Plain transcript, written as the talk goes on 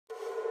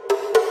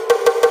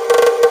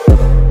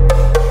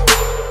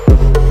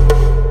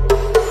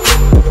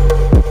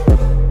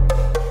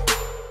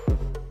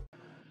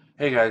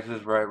Hey guys, this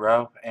is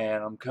Ralph,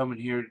 and I'm coming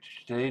here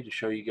today to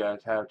show you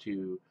guys how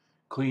to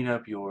clean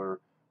up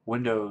your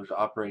Windows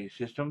operating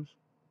systems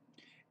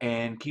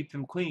and keep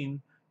them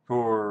clean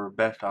for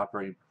best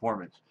operating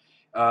performance.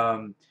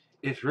 Um,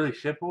 it's really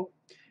simple,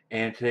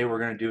 and today we're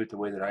going to do it the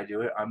way that I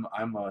do it.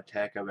 I'm a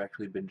tech. I've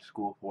actually been to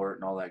school for it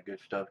and all that good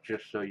stuff,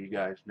 just so you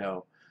guys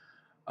know.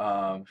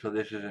 So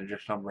this isn't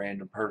just some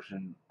random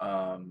person,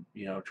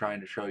 trying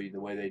to show you the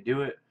way they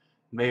do it.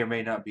 May or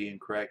may not be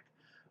incorrect.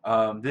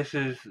 This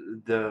is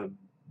the,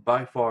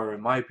 by far,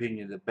 in my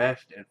opinion, the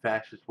best and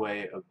fastest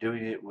way of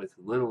doing it with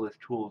littlest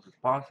tools as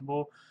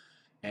possible.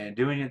 And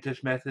doing it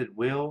this method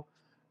will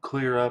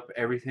clear up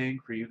everything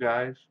for you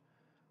guys.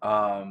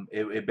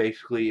 It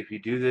basically, if you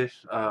do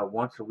this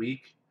once a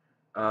week,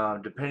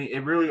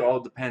 it really all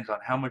depends on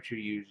how much you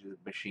use the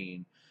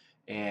machine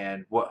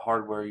and what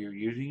hardware you're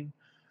using.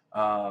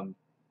 Um,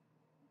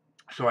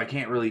 so I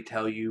can't really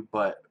tell you,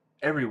 but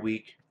every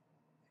week,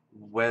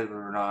 whether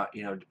or not,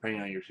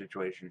 depending on your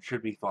situation, it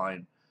should be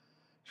fine.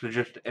 So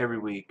just every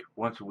week,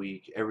 once a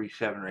week, every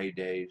 7 or 8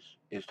 days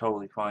is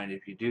totally fine.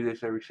 If you do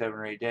this every 7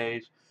 or 8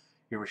 days,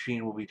 your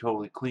machine will be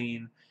totally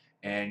clean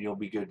and you'll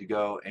be good to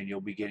go and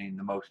you'll be getting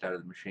the most out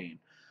of the machine.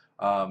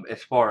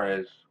 As far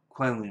as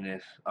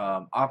cleanliness,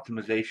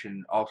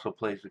 optimization also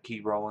plays a key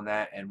role in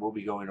that, and we'll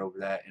be going over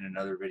that in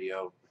another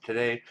video.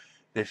 Today,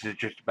 this is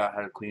just about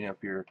how to clean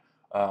up your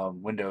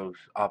Windows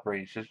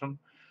operating system.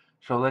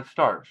 So let's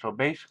start. So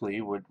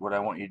basically, what I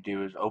want you to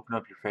do is open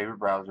up your favorite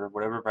browser,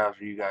 whatever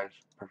browser you guys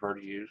prefer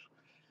to use.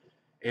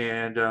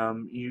 And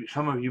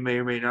some of you may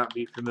or may not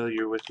be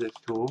familiar with this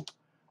tool.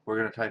 We're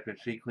going to type in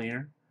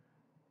CCleaner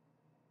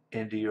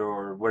into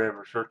your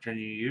whatever search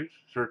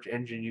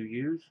engine you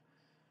use,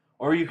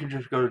 or you can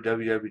just go to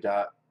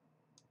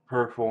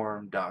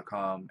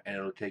www.perform.com and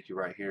it'll take you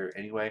right here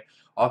anyway.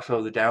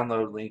 Also, the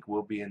download link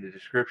will be in the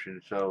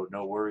description, so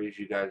no worries.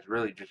 You guys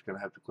really just going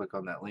to have to click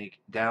on that link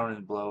down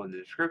and below in the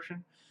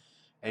description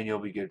and you'll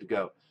be good to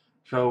go.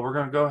 So we're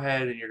going to go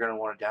ahead and you're going to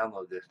want to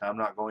download this. Now I'm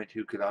not going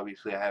to because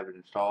obviously I have it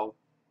installed.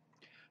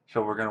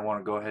 So we're going to want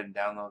to go ahead and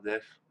download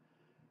this.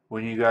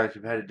 When you guys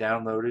have had it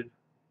downloaded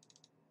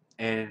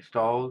and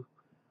installed,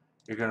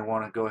 you're going to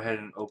want to go ahead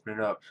and open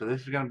it up. So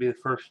this is going to be the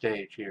first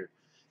stage here.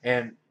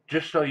 And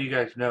just so you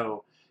guys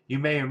know, you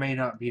may or may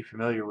not be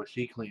familiar with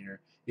CCleaner.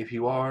 If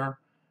you are,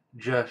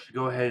 just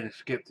go ahead and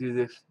skip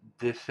through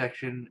this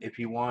section if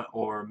you want,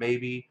 or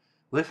maybe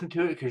listen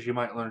to it because you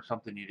might learn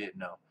something you didn't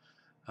know.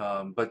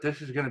 But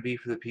this is going to be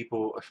for the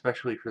people,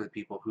 especially for the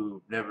people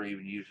who never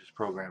even used this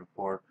program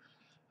before.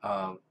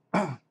 Um,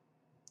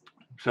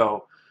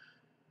 so,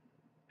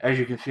 as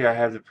you can see, I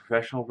have the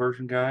professional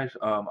version, guys.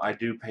 I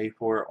do pay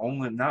for it,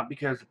 only not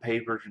because the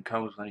paid version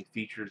comes with any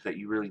features that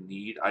you really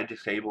need. I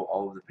disable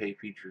all of the paid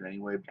features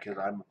anyway because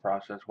I'm a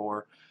process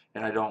whore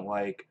and I don't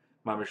like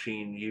my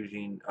machine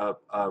using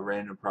up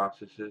random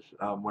processes.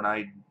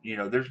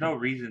 There's no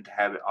reason to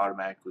have it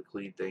automatically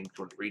clean things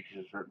when it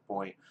reaches a certain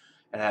point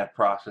and have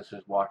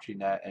processes watching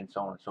that and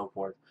so on and so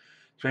forth.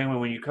 So anyway,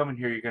 when you come in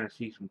here, you're going to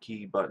see some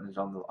key buttons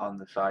on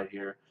the side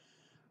here.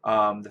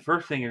 The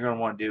first thing you're going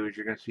to want to do is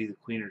you're going to see the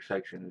cleaner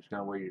section. It's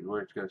going to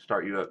where it's going to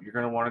start you up. You're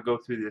going to want to go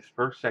through this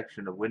first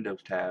section of Windows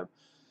tab,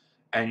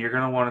 and you're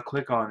going to want to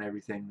click on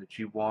everything that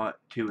you want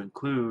to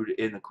include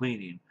in the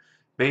cleaning.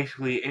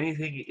 Basically,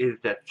 anything is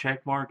that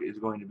check mark is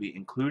going to be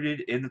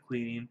included in the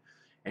cleaning.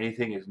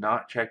 Anything is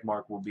not check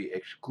mark will be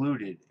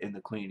excluded in the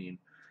cleaning.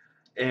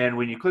 And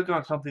when you click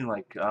on something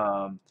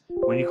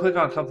when you click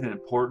on something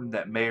important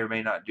that may or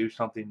may not do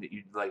something that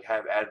you like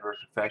have adverse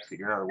effects that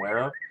you're not aware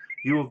of,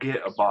 you will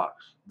get a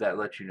box that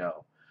lets you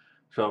know.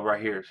 So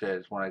right here it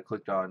says, when I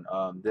clicked on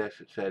this,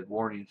 it said,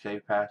 warning,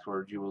 save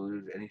passwords. You will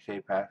lose any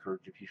saved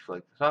passwords if you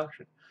select this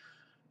option.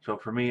 So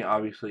for me,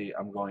 obviously,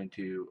 I'm going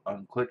to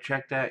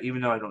check that,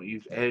 even though I don't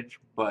use Edge.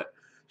 But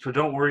so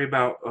don't worry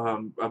about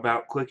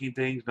clicking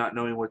things, not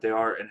knowing what they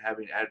are, and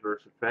having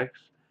adverse effects,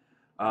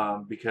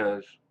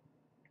 because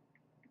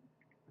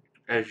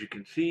as you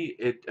can see,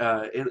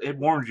 it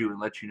warns you and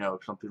lets you know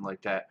if something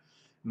like that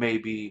may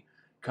be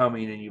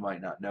coming and you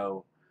might not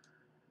know.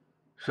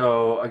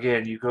 So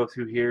again, you go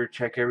through here,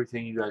 check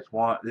everything you guys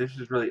want. This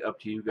is really up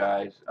to you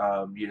guys,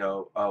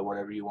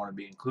 whatever you want to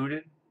be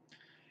included.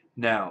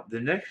 Now,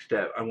 the next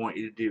step I want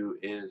you to do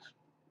is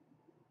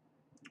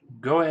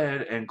go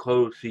ahead and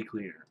close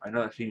CCleaner. I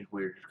know that seems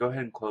weird. Just go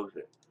ahead and close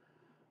it.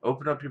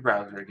 Open up your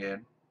browser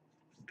again.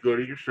 Go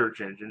to your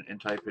search engine and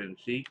type in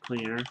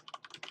CCleaner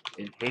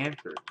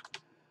Enhancer.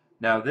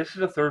 Now, this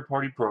is a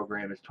third-party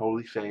program. It's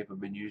totally safe. I've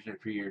been using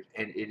it for years,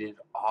 and it is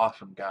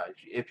awesome, guys.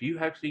 If you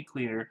have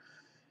CCleaner,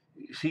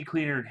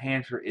 CCleaner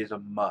Enhancer is a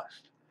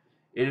must.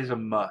 It is a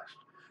must.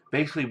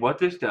 Basically, what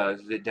this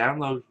does is it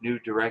downloads new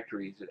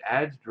directories. It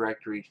adds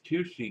directories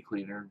to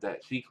CCleaner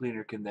that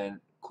CCleaner can then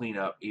clean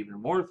up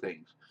even more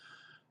things.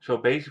 So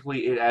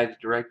basically, it adds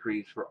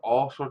directories for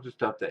all sorts of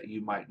stuff that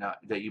you might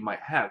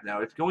have.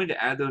 Now, it's going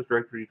to add those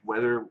directories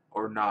whether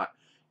or not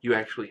you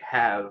actually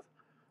have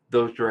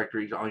those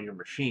directories on your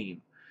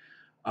machine.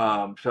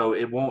 So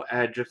it won't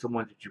add just the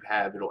ones that you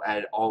have. It'll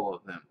add all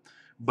of them.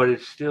 but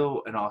it's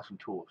still an awesome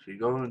tool. So you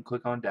go and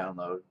click on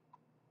download.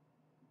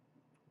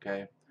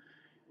 Okay,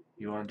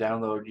 you want to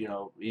download,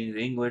 either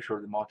English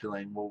or the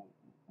multilingual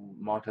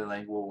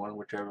one,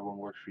 whichever one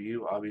works for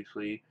you,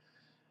 obviously.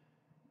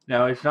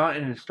 Now it's not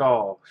an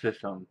install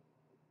system.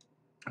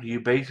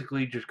 You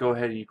basically just go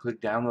ahead and you click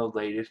download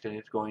latest, and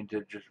it's going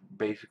to just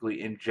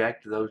basically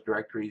inject those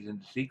directories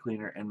into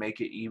CCleaner and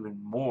make it even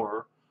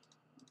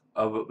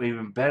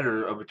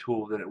better of a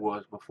tool than it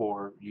was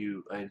before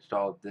you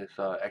installed this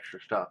extra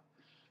stuff.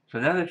 So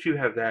now that you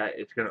have that,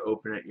 it's going to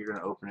open it. You're going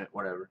to open it,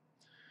 whatever.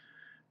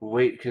 We'll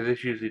wait, because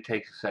this usually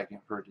takes a second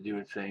for it to do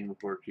its thing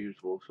before it's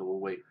usable, so we'll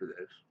wait for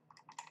this.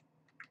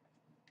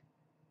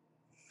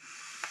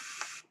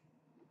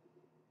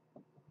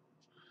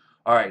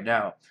 Alright,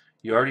 now,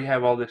 you already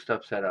have all this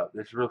stuff set up.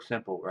 This is real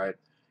simple, right?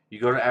 You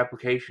go to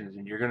applications,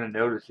 and you're going to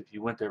notice, if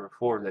you went there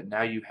before, that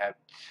now you have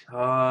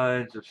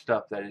tons of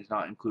stuff that is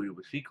not included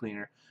with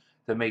CCleaner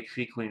that makes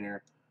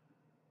CCleaner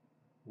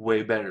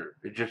way better.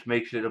 It just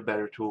makes it a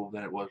better tool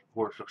than it was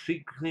before. So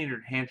CCleaner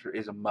Enhancer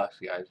is a must,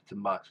 guys. It's a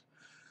must.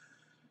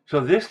 So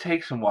this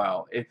takes a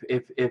while.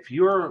 If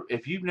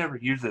you've never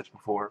used this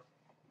before,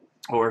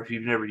 or if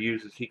you've never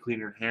used the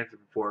CCleaner Enhancer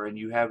before, and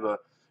you have a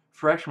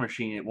fresh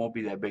machine, it won't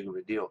be that big of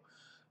a deal.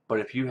 But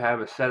if you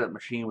have a setup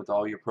machine with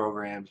all your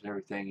programs and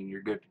everything, and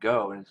you're good to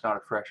go, and it's not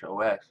a fresh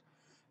OS,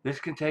 this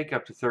can take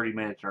up to 30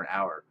 minutes or an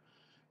hour,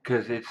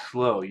 because it's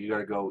slow. You got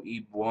to go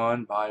eat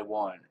one by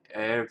one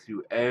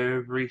through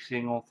every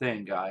single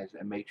thing, guys,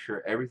 and make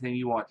sure everything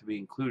you want to be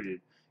included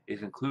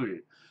is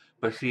included.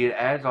 But see, it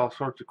adds all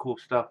sorts of cool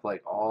stuff,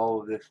 like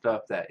all of this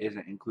stuff that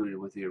isn't included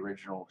with the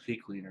original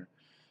CCleaner.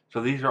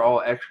 So these are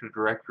all extra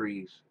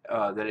directories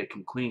that it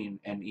can clean,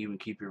 and even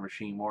keep your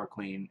machine more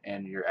clean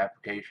and your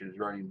applications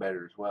running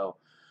better as well.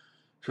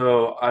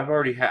 So I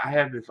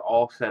have this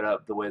all set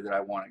up the way that I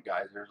want it,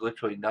 guys. There's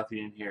literally nothing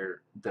in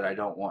here that I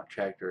don't want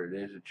checked, or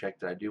it isn't checked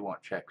that I do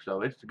want checked.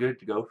 So it's good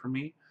to go for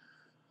me.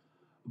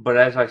 But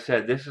as I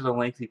said, this is a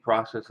lengthy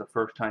process the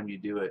first time you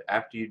do it.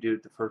 After you do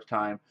it the first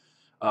time,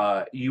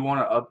 you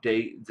want to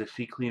update the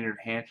CCleaner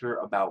Enhancer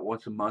about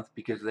once a month,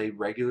 because they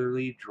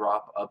regularly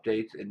drop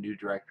updates and new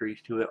directories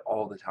to it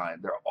all the time.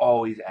 They're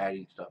always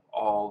adding stuff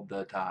all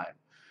the time.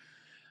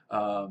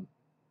 Um,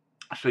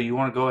 so you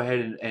want to go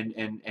ahead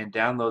and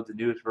download the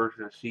newest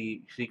version of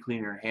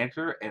CCleaner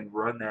Enhancer and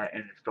run that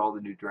and install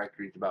the new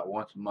directories about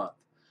once a month,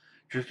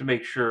 just to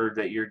make sure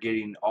that you're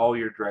getting all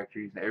your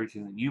directories and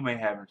everything that you may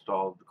have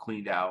installed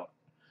cleaned out.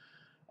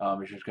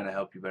 It's just going to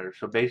help you better.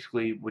 So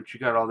basically, once you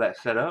got all that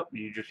set up,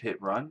 you just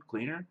hit Run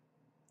Cleaner.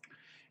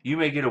 You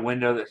may get a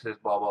window that says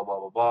blah, blah, blah,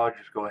 blah, blah.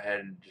 Just go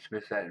ahead and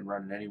dismiss that and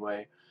run it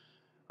anyway.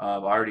 I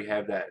already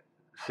have that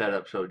set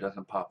up so it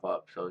doesn't pop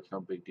up, so it's no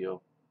big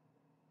deal.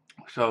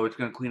 So it's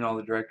going to clean all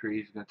the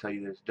directories. It's going to tell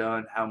you that it's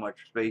done, how much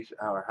space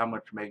or how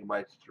much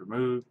megabytes it's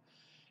removed,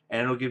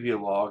 and it'll give you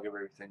a log of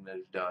everything that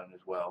is done as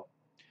well.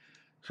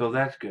 So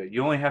that's good.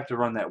 You only have to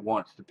run that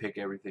once to pick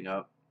everything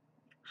up,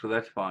 so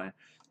that's fine.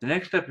 The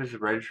next step is the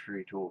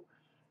registry tool.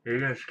 You're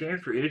going to scan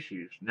for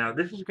issues. Now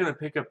this is going to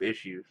pick up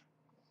issues,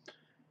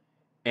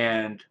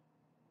 and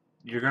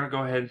you're going to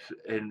go ahead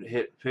and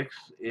hit fix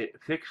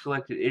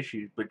selected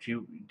issues, but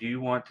do you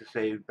want to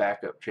save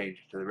backup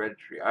changes to the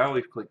registry? I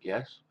always click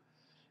yes,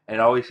 and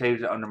it always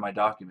saves it under my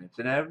documents.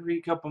 And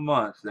every couple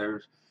months,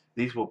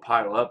 these will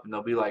pile up, and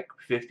there'll be like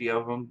 50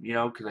 of them,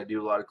 because I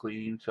do a lot of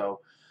cleaning. So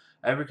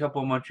every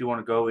couple of months, you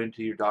want to go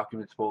into your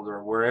documents folder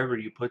or wherever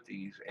you put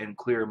these and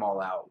clear them all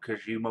out,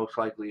 because you most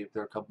likely, if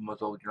they're a couple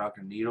months old, you're not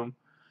going to need them.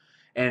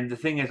 And the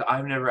thing is,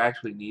 I've never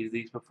actually needed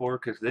these before,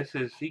 because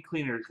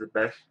CCleaner is the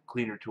best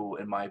cleaner tool,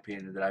 in my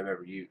opinion, that I've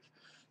ever used.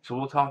 So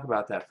we'll talk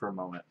about that for a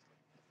moment.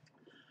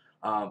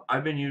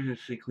 I've been using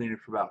CCleaner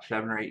for about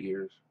 7 or 8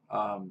 years,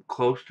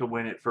 close to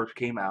when it first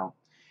came out,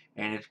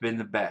 and it's been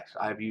the best.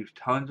 I've used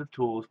tons of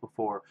tools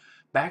before.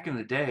 Back in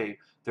the day,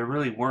 there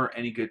really weren't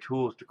any good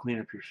tools to clean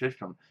up your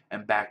system,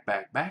 and back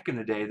in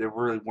the day, there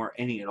really weren't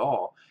any at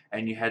all,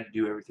 and you had to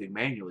do everything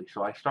manually.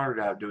 So I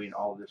started out doing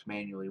all this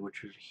manually,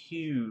 which was a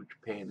huge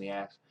pain in the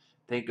ass.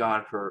 Thank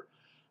God for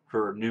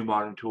new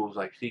modern tools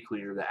like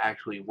CCleaner that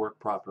actually work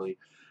properly.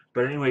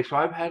 But anyway, so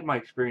I've had my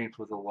experience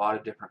with a lot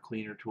of different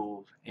cleaner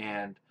tools,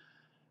 and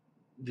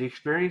the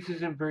experience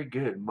isn't very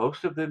good.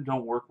 Most of them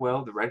don't work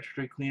well. The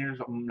registry cleaners,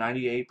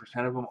 98%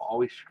 of them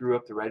always screw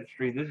up the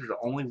registry. This is the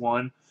only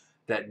one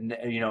that, in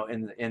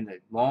the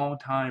long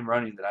time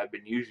running that I've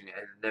been using it,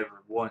 has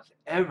never once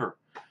ever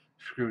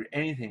screwed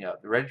anything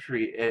up. The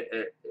registry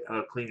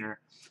cleaner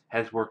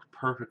has worked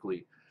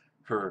perfectly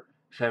for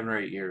 7 or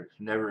 8 years.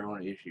 Never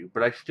one issue.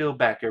 But I still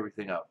back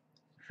everything up.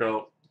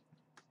 So,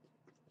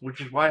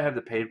 which is why I have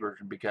the paid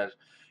version, because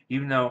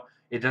even though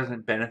it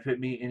doesn't benefit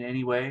me in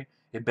any way,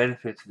 it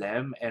benefits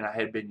them. And I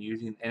had been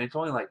using, and it's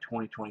only like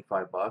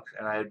 20-25 bucks,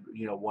 and I had,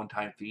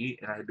 one-time fee,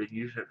 and I had been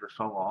using it for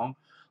so long,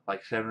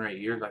 like 7 or 8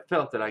 years. I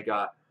felt that I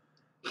got,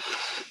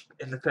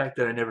 and the fact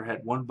that I never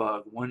had one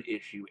bug, one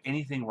issue,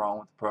 anything wrong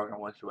with the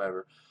program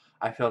whatsoever,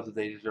 I felt that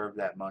they deserved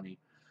that money.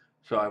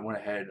 So I went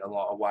ahead a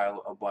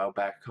while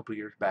back, a couple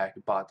years back,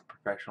 and bought the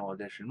professional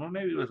edition. Well,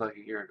 maybe it was like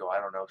a year ago. I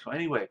don't know. So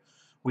anyway,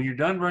 when you're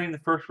done running the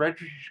first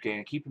registry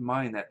scan, keep in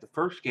mind that the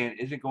first scan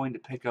isn't going to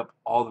pick up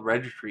all the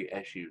registry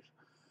issues.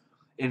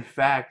 In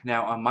fact,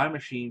 now on my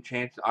machine,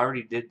 I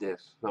already did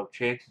this, so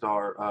chances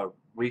are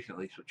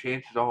recently. So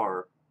chances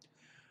are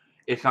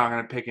it's not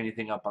going to pick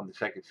anything up on the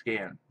second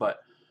scan. But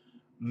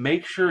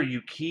make sure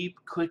you keep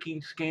clicking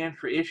scan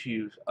for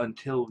issues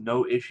until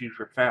no issues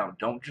are found.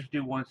 Don't just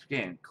do one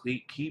scan.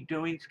 Keep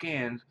doing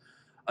scans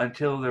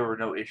until there were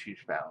no issues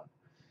found,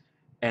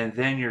 and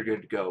then you're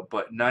good to go.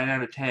 But 9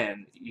 out of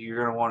 10,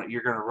 you're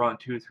gonna run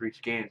 2 or 3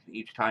 scans, and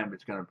each time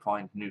it's gonna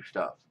find new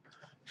stuff.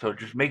 So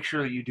just make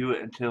sure that you do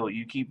it until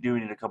you keep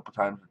doing it a couple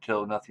times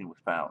until nothing was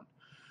found.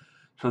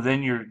 So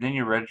then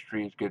your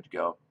registry is good to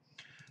go.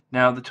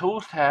 Now the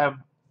tools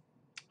tab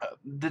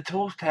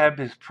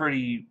is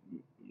pretty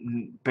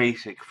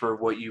basic for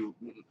what you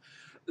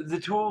the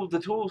tools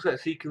that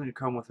CCleaner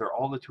come with are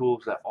all the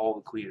tools that all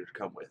the cleaners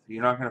come with.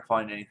 You're not going to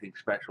find anything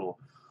special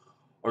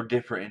or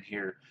different in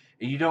here.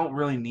 You don't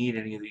really need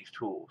any of these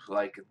tools.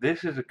 Like,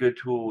 this is a good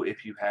tool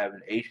if you have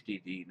an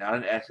HDD, not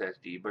an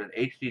SSD, but an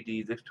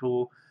HDD. This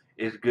tool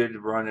is good to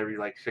run every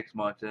like 6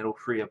 months, and it'll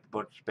free up a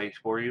bunch of space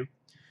for you.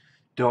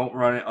 Don't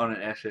run it on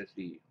an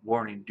SSD.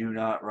 Warning, do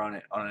not run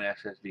it on an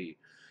SSD.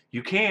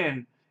 You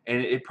can,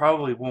 and it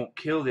probably won't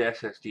kill the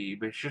SSD,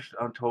 but it's just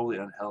totally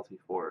unhealthy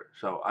for it.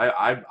 So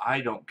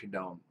I don't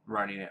condone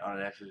running it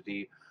on an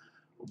SSD,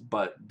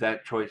 but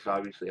that choice is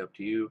obviously up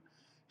to you.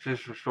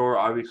 System Restore,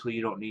 obviously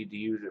you don't need to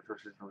use it for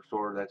System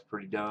Restore. That's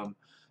pretty dumb.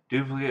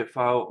 Duplicate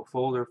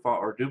folder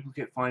or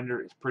duplicate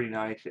finder is pretty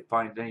nice. It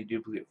finds any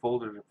duplicate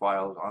folders or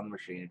files on the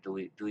machine and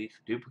deletes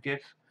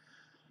duplicates.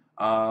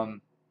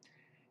 Um,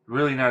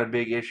 Really not a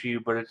big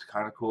issue, but it's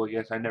kind of cool. I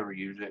guess I never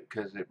use it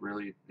because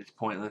it's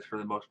pointless for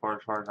the most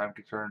part as far as I'm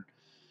concerned.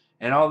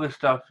 And all this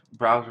stuff,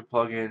 browser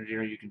plugins,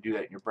 you can do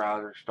that in your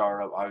browser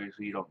startup.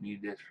 Obviously, you don't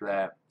need this for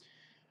that.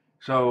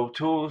 So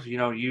tools,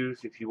 use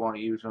if you want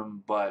to use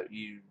them, but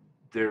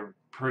they're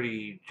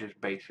pretty just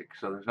basic.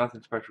 So there's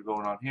nothing special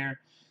going on here,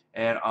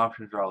 and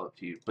options are all up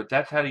to you. But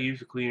that's how to use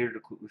the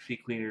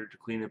CCleaner to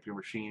clean up your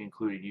machine,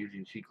 including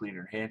using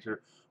CCleaner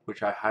Enhancer,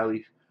 which I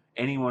highly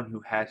anyone who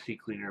has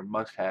CCleaner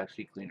must have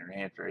CCleaner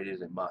Enhancer. It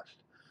is a must.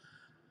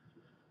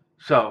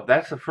 So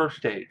that's the first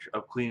stage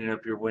of cleaning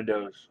up your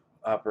Windows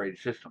operating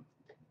system.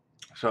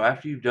 So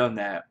after you've done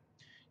that,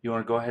 you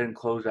want to go ahead and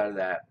close out of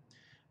that.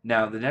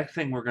 Now, the next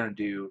thing we're going to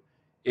do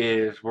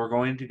is we're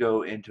going to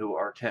go into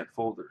our temp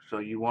folder. So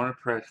you want to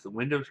press the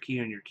Windows key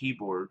on your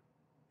keyboard.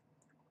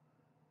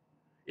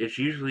 It's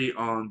usually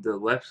on the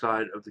left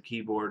side of the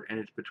keyboard, and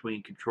it's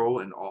between Control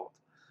and Alt.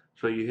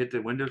 So you hit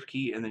the Windows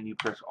key and then you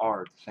press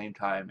R at the same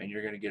time, and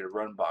you're going to get a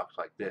run box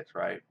like this,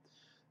 right?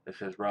 That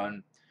says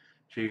run.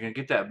 So you're going to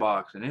get that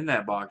box, and in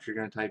that box you're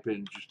going to type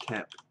in just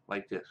temp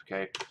like this,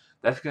 okay?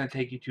 That's going to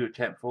take you to a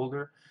temp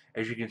folder.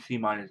 As you can see,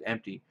 mine is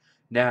empty.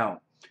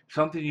 Now,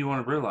 something you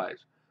want to realize,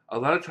 a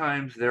lot of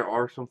times there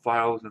are some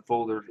files and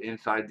folders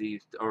inside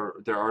these, or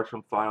there are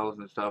some files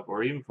and stuff,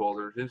 or even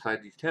folders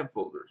inside these temp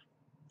folders.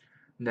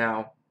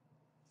 Now,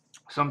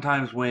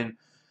 sometimes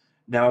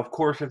now of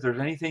course, if there's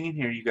anything in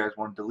here you guys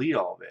want to delete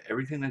all of it.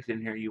 Everything that's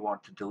in here you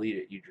want to delete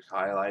it. You just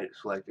highlight it,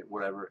 select it,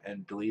 whatever,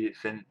 and delete it,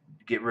 send it,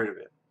 get rid of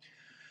it.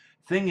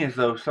 Thing is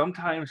though,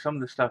 sometimes some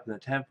of the stuff in the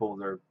temp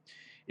folder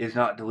is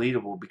not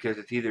deletable because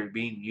it's either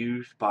being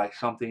used by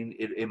something,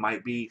 it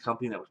might be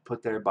something that was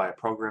put there by a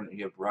program that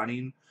you have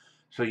running.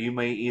 So you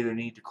may either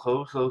need to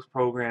close those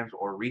programs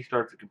or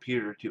restart the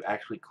computer to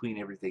actually clean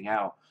everything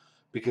out,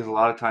 because a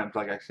lot of times,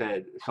 like I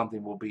said,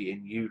 something will be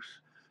in use.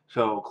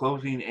 So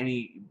closing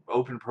any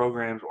open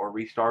programs or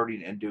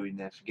restarting and doing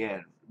this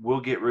again will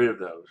get rid of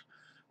those.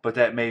 But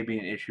that may be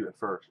an issue at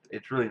first.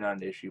 It's really not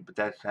an issue, but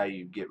that's how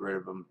you get rid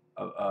of them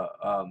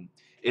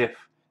if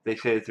they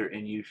say that they're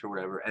in use or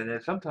whatever. And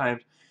then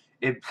sometimes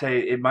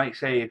it might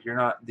say if you're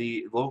not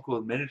the local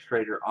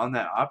administrator on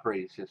that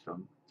operating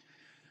system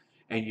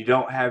and you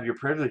don't have your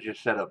privileges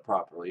set up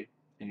properly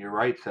and your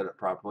rights set up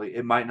properly,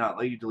 it might not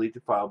let you delete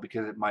the file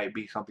because it might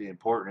be something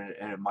important,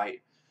 and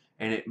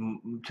it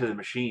to the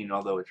machine,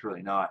 although it's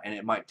really not, and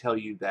it might tell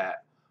you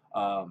that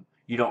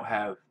you don't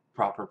have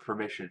proper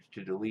permissions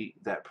to delete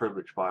that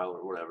privilege file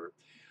or whatever.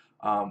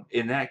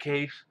 In that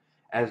case,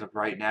 as of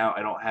right now,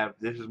 I don't have,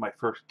 this is my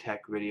first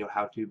tech video,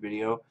 how-to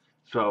video,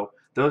 so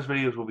those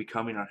videos will be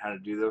coming on how to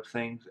do those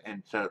things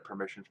and set up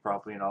permissions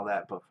properly and all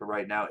that. But for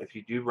right now, if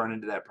you do run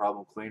into that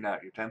problem clearing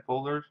out your temp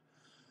folders,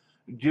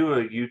 do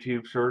a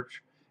YouTube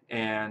search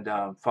and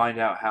find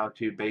out how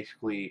to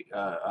basically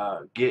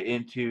get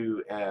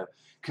into,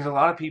 because a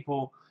lot of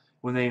people,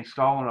 when they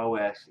install an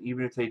OS,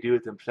 even if they do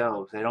it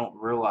themselves, they don't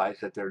realize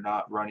that they're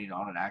not running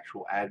on an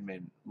actual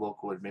admin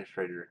local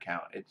administrator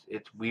account.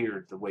 It's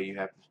weird the way you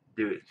have to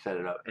do it and set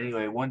it up.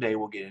 Anyway, one day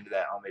we'll get into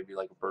that on maybe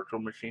like a virtual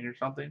machine or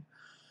something.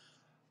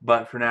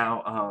 But for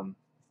now,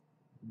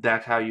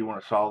 that's how you want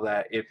to solve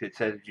that if it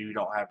says you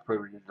don't have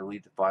privileges to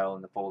delete the file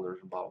in the folders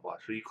and blah, blah, blah.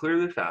 So you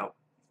clear this out,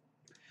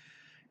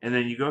 and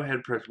then you go ahead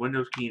and press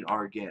Windows key and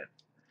R again.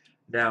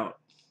 Now,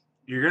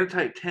 you're going to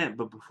type temp,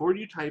 but before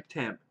you type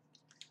temp,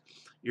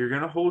 you're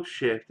going to hold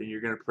shift and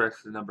you're going to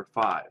press the number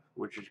 5,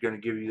 which is going to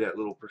give you that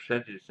little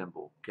percentage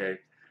symbol, okay?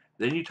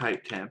 Then you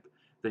type temp,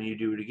 then you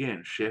do it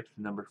again, shift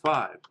number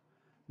 5,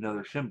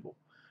 another symbol.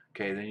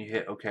 Okay, then you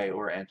hit OK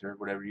or enter,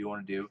 whatever you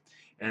want to do.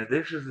 And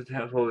this is the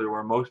temp folder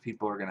where most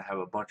people are going to have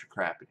a bunch of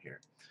crap in here.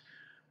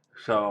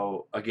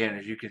 So again,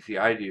 as you can see,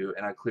 I do,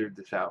 and I cleared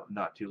this out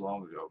not too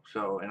long ago.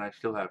 So, and I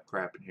still have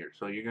crap in here.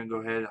 So you're going to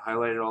go ahead and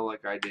highlight it all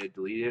like I did,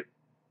 delete it.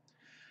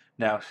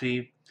 Now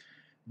see,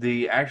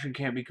 the action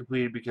can't be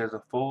completed because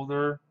a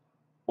folder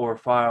or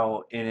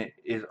file in it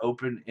is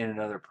open in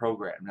another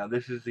program. Now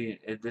this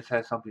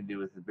has something to do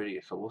with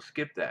NVIDIA, so we'll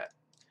skip that.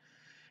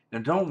 Now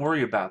don't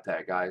worry about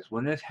that, guys.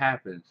 When this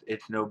happens,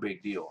 it's no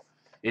big deal.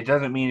 It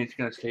doesn't mean it's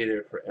going to stay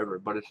there forever,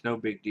 but it's no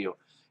big deal.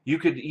 You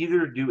could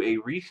either do a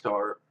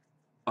restart.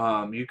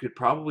 You could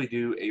probably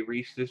do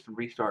a system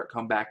restart,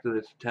 come back to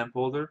this temp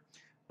folder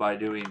by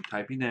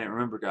typing that.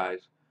 Remember, guys,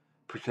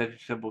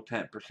 percentage symbol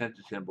temp,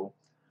 percentage symbol.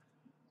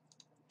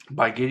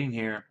 By getting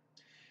here,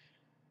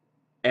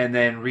 and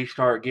then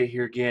restart, get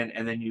here again,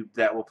 and then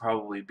that will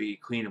probably be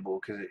cleanable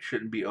because it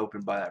shouldn't be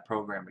opened by that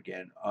program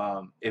again.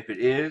 If it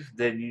is,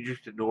 then you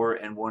just ignore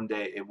it, and one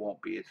day it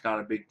won't be. It's not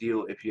a big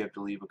deal if you have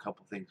to leave a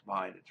couple things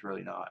behind. It's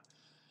really not,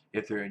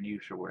 if they're in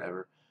use or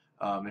whatever.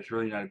 It's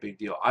really not a big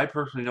deal. I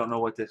personally don't know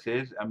what this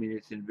is. I mean,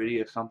 it's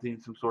NVIDIA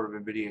something, some sort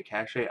of NVIDIA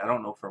cache. I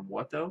don't know from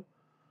what though.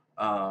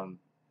 I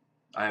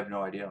have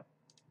no idea.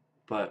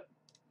 But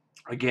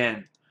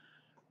again,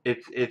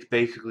 it's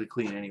basically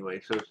clean anyway,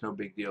 so it's no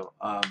big deal.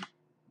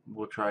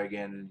 We'll try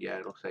again, and yeah,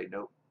 it'll say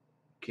nope,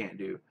 can't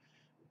do.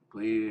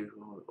 Please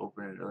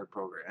open another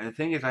program. And the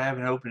thing is, I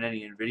haven't opened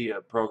any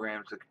NVIDIA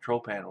programs, the control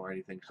panel or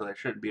anything, so that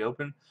shouldn't be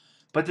open.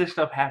 But this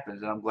stuff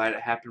happens, and I'm glad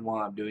it happened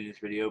while I'm doing this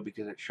video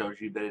because it shows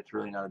you that it's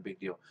really not a big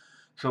deal.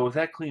 So with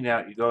that cleaned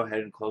out, you go ahead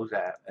and close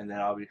that, and then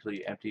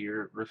obviously empty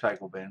your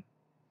recycle bin.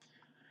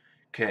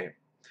 Okay,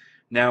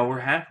 now we're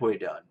halfway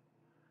done.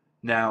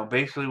 Now,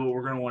 basically what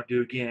we're going to want to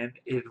do again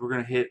is we're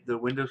going to hit the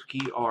Windows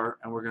key R,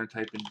 and we're going to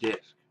type in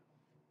disk.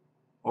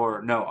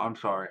 Or, no, I'm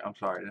sorry.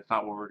 That's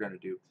not what we're going to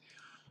do.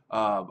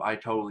 I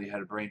totally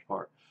had a brain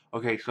fart.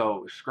 Okay,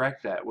 so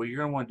scratch that. What you're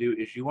going to want to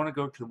do is you want to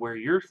go to where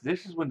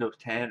this is Windows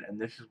 10, and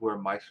this is where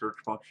my search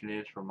function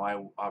is for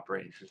my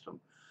operating system.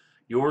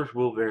 Yours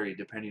will vary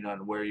depending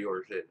on where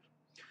yours is.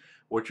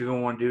 What you're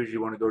going to want to do is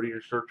you want to go to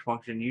your search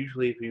function.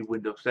 Usually if you have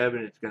Windows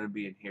 7, it's going to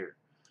be in here,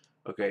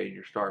 okay, in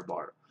your start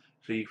bar.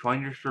 So you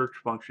find your search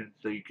function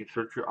so you can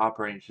search your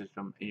operating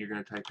system, and you're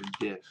going to type in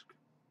disk.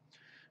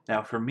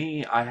 Now for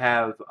me, I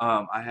have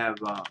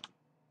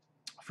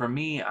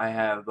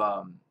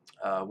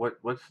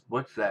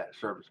what's that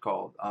service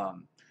called?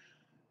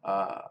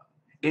 Uh,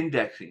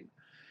 Indexing.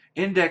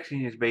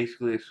 Indexing is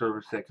basically a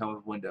service that comes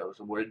with Windows,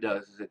 and what it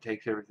does is it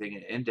takes everything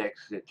and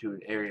indexes it to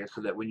an area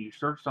so that when you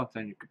search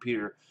something on your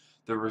computer,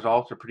 the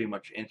results are pretty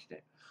much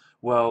instant.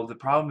 Well, the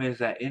problem is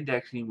that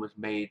indexing was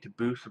made to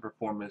boost the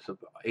performance of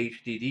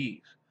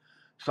HDDs.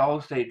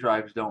 Solid state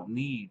drives don't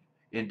need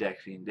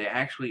indexing.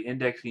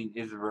 Indexing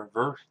is the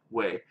reverse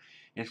way.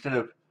 Instead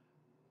of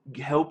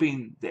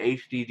helping the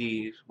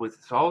HDDs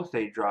with solid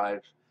state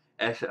drives,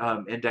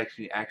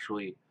 indexing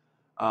actually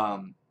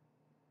um,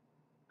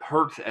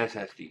 hurts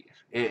SSDs.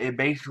 It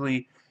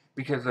basically,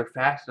 because they're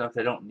fast enough,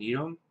 they don't need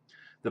them.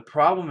 The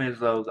problem is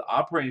though, the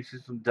operating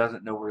system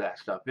doesn't know where that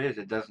stuff is.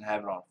 It doesn't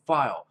have it on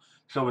file.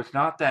 So it's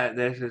not that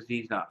the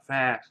SSD is not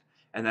fast,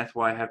 and that's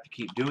why I have to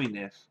keep doing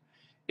this.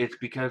 It's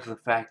because of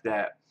the fact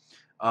that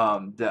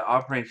the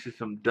operating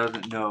system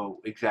doesn't know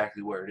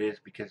exactly where it is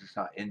because it's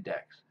not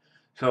indexed.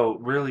 So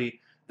really,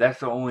 that's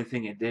the only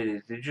thing it did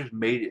is it just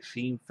made it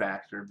seem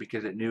faster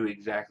because it knew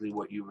exactly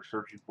what you were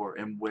searching for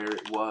and where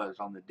it was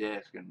on the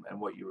disk and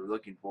what you were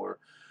looking for.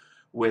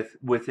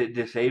 With it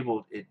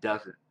disabled, it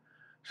doesn't.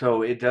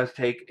 So it does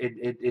take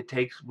it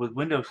takes with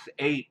Windows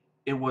 8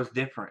 it was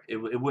different. It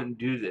wouldn't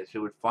do this. It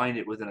would find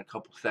it within a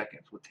couple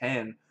seconds. With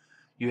 10,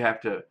 you have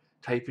to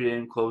type it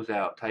in, close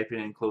out, type it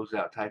in, close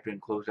out, type it in,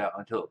 close out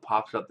until it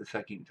pops up the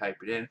second you type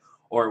it in,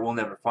 or it will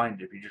never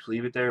find it. If you just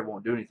leave it there, it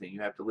won't do anything.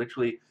 You have to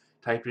literally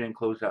type it in,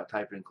 close out,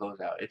 type it in,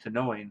 close out. It's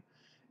annoying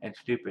and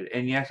stupid.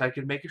 And yes, I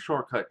could make a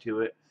shortcut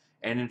to it.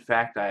 And in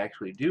fact, I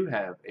actually do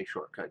have a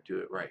shortcut to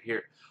it right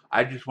here.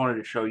 I just wanted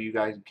to show you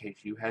guys in case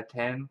you had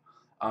 10.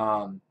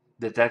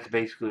 That's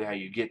basically how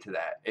you get to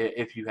that.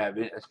 If you have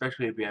it,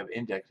 especially if you have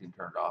indexing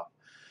turned off,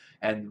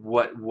 and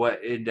what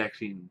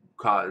indexing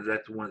causes,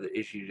 that's one of the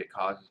issues it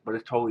causes. But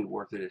it's totally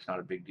worth it. It's not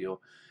a big deal.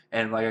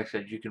 And like I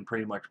said, you can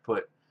pretty much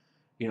put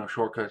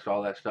shortcuts to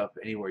all that stuff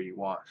anywhere you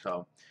want.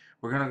 So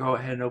we're gonna go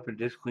ahead and open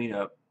disk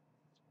cleanup.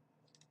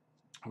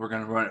 We're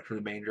gonna run it for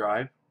the main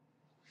drive.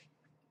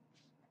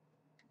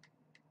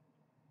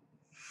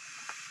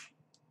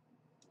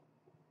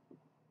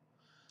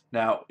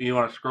 Now you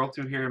want to scroll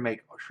through here and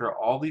make sure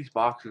all these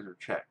boxes are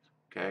checked,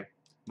 okay,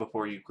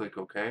 before you click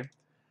OK.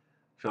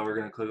 So we're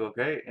going to click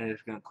OK, and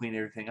it's going to clean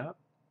everything up.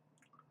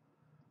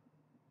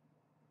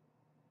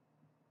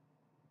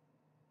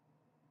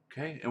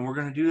 Okay, and we're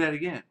going to do that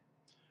again.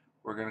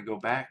 We're going to go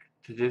back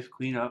to disk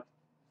cleanup,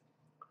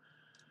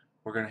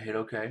 We're going to hit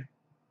OK.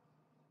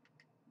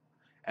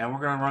 And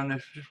we're going to run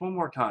this just one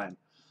more time.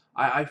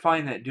 I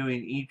find that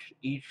doing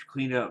each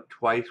cleanup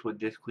twice with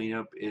this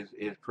cleanup is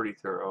pretty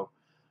thorough,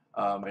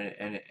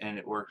 and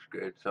it works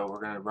good. So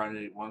we're going to run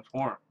it once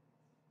more.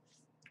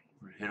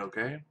 Hit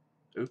OK.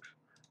 Oops.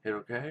 Hit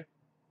OK.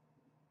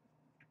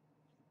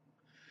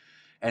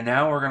 And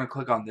now we're going to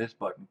click on this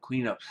button,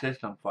 Clean Up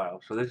System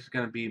File. So this is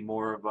going to be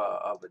more of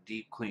a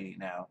deep cleaning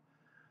now.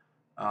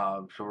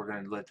 So we're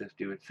going to let this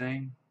do its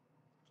thing.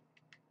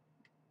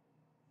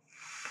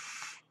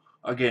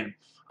 Again,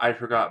 I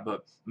forgot,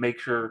 but make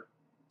sure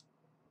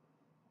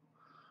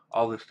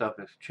all this stuff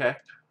is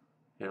checked.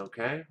 Hit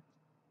OK.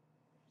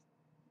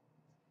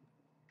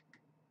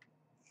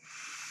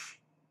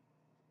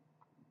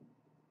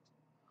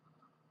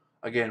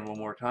 Again, one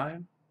more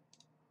time.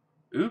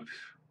 Oops.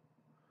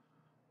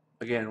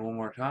 Again, one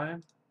more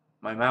time.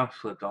 My mouse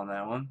slipped on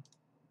that one.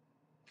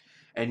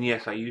 And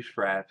yes, I use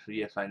Fraps. So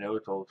yes, I know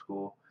it's old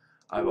school.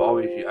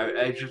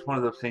 It's just one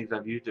of those things.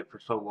 I've used it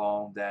for so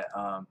long that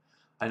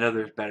I know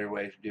there's better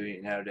ways of doing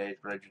it nowadays,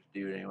 but I just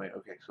do it anyway.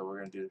 Okay, so we're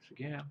going to do this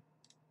again.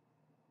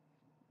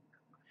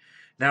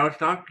 Now,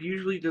 it's not,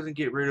 usually doesn't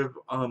get rid of,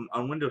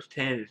 on Windows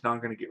 10, it's not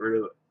going to get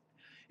rid of,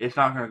 it's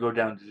not going to go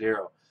down to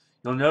 0.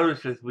 You'll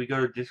notice if we go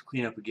to disk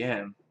cleanup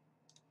again,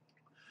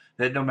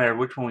 that no matter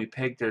which one we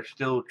pick, there's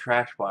still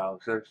trash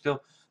files. There's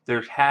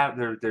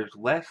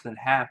less than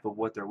half of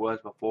what there was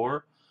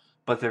before,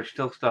 but there's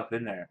still stuff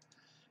in there.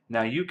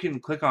 Now you can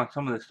click on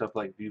some of this stuff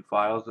like view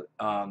files,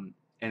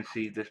 and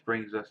see this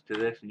brings us to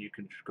this, and you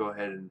can just go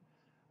ahead and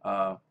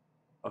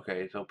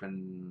okay, it's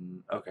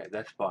open. Okay,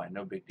 that's fine,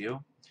 no big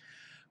deal.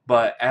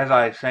 But as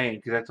I was saying,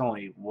 because that's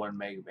only 1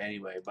 meg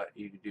anyway, but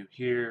you can do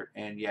here,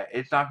 and yeah,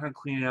 it's not going to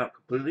clean it up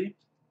completely.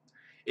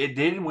 It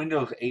did in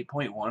Windows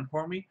 8.1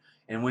 for me.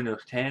 In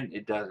Windows 10,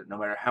 it doesn't. No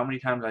matter how many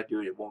times I do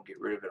it, it won't get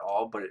rid of it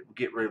all, but it will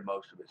get rid of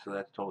most of it, so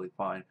that's totally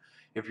fine.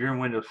 If you're in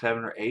Windows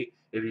 7 or 8,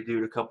 if you do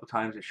it a couple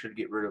times, it should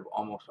get rid of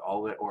almost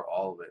all of it or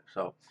all of it.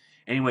 So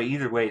anyway,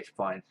 either way, it's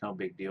fine. It's no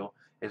big deal,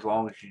 as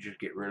long as you just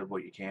get rid of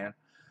what you can.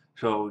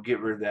 So get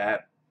rid of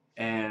that,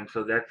 and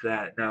so that's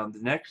that. Now the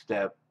next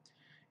step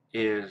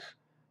is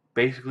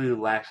basically the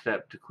last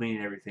step to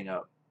cleaning everything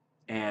up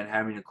and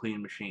having a clean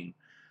machine.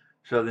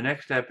 So the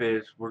next step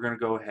is we're going to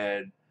go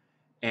ahead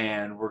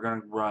and we're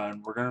going to go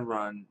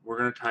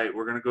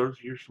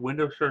to your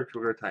Windows search,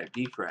 we're going to type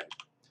defrag.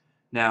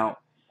 Now,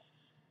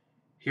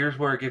 here's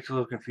where it gets a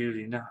little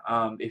confusing.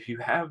 If you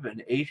have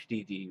an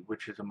HDD,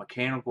 which is a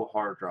mechanical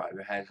hard drive,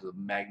 it has the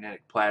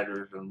magnetic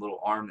platters and a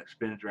little arm that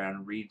spins around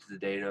and reads the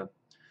data.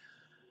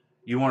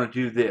 You want to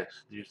do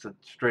this, just a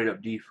straight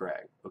up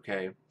defrag,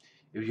 okay?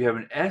 If you have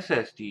an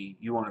SSD,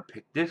 you want to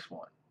pick this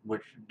one,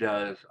 which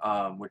does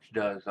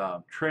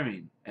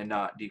trimming and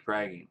not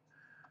defragging.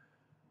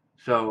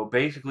 So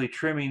basically,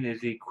 trimming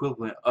is the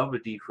equivalent of a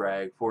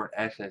defrag for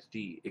an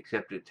SSD,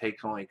 except it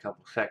takes only a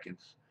couple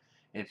seconds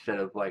instead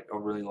of like a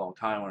really long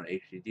time on an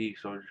HDD.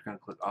 So we're just going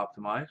to click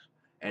optimize,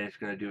 and it's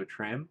going to do a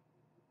trim.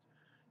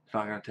 It's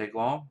not going to take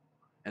long,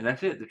 and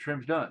that's it. The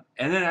trim's done.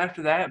 And then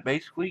after that,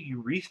 basically,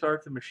 you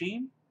restart the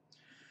machine,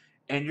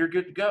 and you're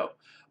good to go.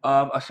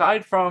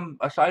 Aside from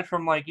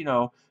like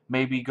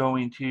maybe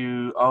going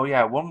to, oh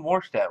yeah, one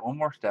more step. I'm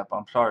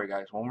sorry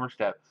guys, one more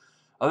step.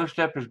 Other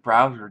step is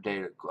browser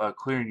data,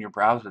 clearing your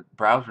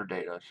browser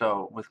data.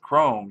 So with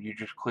Chrome, you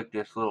just click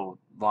this little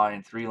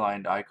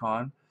three-lined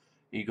icon.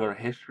 You go to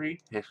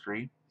history,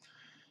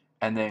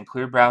 and then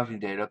clear browsing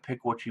data.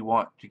 Pick what you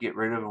want to get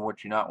rid of and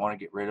what you not want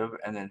to get rid of,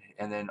 and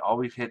then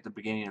always hit the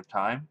beginning of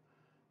time.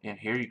 And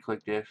here you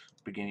click this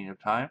beginning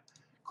of time,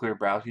 clear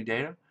browsing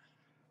data,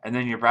 and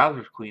then your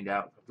browser's cleaned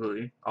out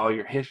completely. All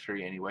your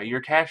history anyway.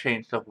 Your cache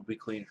and stuff will be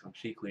cleaned from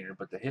CCleaner,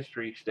 but the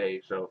history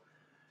stays. So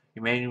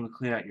you manually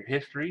clean out your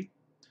history,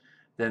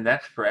 then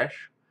that's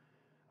fresh.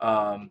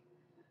 Um,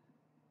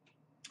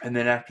 and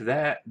then after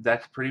that,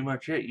 that's pretty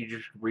much it. You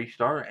just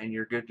restart and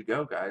you're good to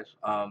go, guys.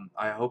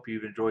 I hope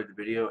you've enjoyed the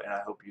video, and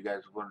I hope you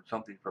guys learned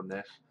something from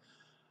this.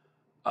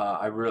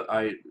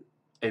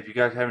 If you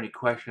guys have any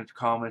questions,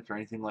 comments, or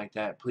anything like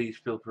that, please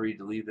feel free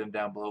to leave them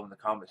down below in the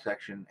comment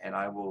section, and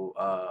I will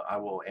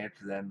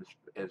answer them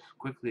as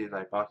quickly as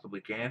I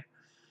possibly can.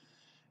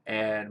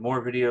 And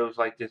more videos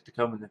like this to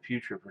come in the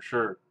future for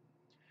sure.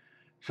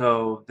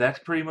 So that's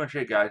pretty much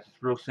it, guys. It's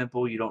real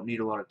simple. You don't need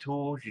a lot of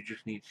tools. You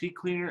just need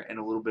CCleaner and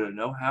a little bit of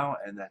know-how,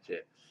 and that's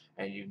it.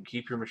 And you can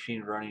keep your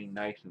machine running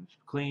nice and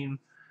clean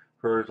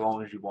for as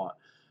long as you want.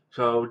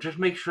 So just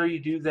make sure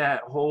you do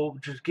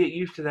just get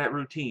used to that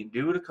routine.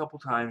 Do it a couple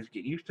times.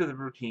 Get used to the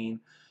routine.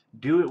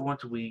 Do it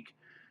once a week.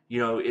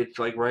 It's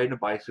like riding a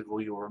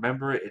bicycle. You'll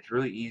remember it. It's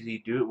really easy.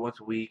 Do it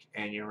once a week,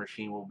 and your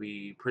machine will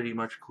be pretty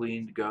much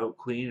clean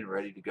and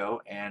ready to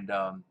go. And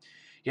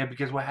yeah,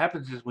 because what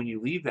happens is when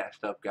you leave that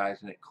stuff,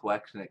 guys, and it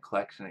collects and it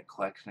collects and it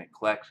collects and it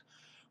collects,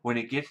 when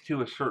it gets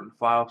to a certain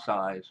file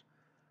size,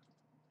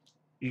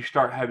 you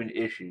start having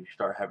issues. You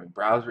start having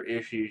browser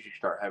issues. You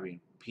start having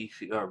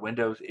PC or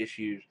Windows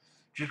issues.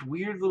 Just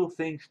weird little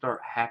things start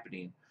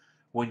happening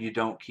when you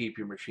don't keep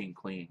your machine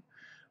clean.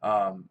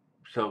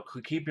 So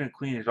keeping it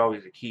clean is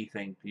always a key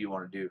thing that you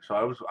want to do.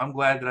 So I'm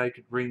glad that I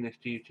could bring this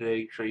to you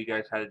today, show you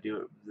guys how to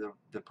do it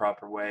the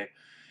proper way.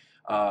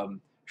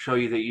 Show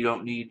you that you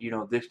don't need,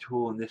 this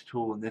tool and this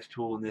tool and this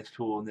tool and this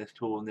tool and this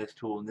tool and this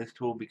tool and this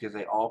tool, because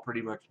they all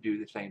pretty much do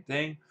the same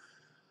thing.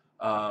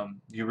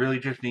 You really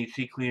just need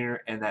CCleaner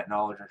and that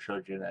knowledge I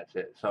showed you, and that's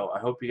it. So I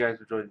hope you guys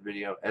enjoyed the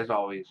video. As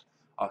always,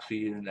 I'll see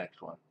you in the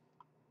next one.